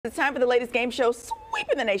It's time for the latest game show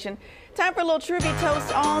sweeping the nation. Time for a little trivia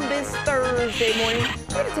toast on this Thursday morning.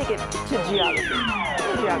 We're going to take it to geography.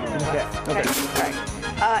 Okay.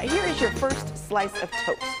 All right. Here is your first slice of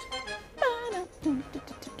toast.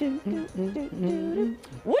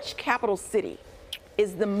 Which capital city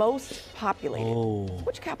is the most populated?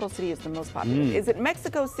 Which capital city is the most populated? Is it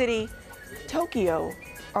Mexico City, Tokyo,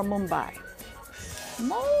 or Mumbai?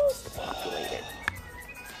 Most populated.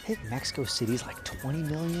 I think Mexico City's like 20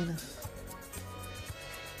 million.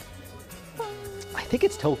 I think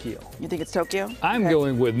it's Tokyo. You think it's Tokyo? I'm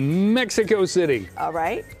going with Mexico City. All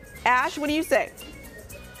right. Ash, what do you say?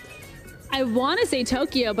 I want to say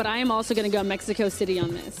Tokyo, but I am also going to go Mexico City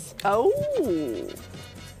on this. Oh.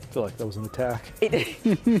 I feel like that was an attack. It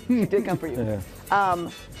did come for you. Yeah.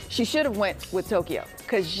 She should have went with Tokyo,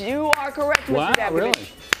 because you are correct, Mr. Wow, Davidovich. really?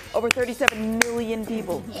 Over 37 million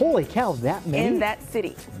people Holy cow, that many? in that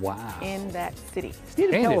city. Wow. In that city. State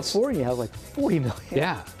of And California has like 40 million.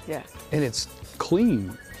 Yeah. Yeah. And it's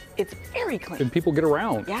clean It's very clean. and people get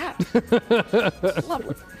around. Yeah.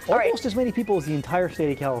 Lovely. All right. Almost as many people as the entire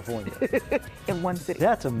state of California. In one city.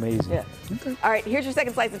 That's amazing. Yeah. All right, here's your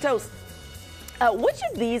second slice of toast. Which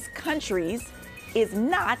of these countries is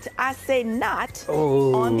not, I say not,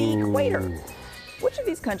 on the equator? Which of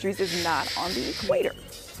these countries is not on the equator?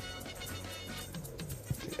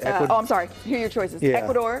 I'm sorry. Here are your choices. Yeah.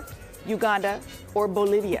 Ecuador, Uganda, or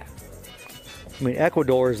Bolivia. I mean,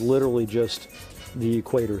 Ecuador is literally just the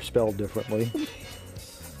equator spelled differently.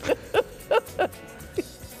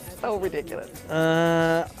 So ridiculous.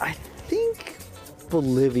 I think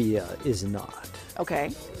Bolivia is not. Okay.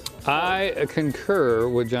 I concur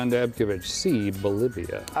with John Dabkovich. C,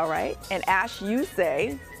 Bolivia. All right. And Ash, you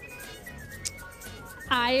say?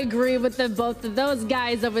 I agree with both of those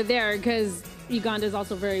guys over there because Uganda is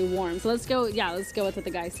also very warm. So let's go with what the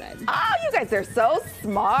guy said. Oh, you guys are so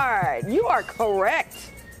smart. You are correct.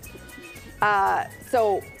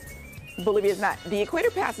 So Bolivia is not. The equator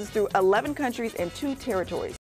passes through 11 countries and 2 territories.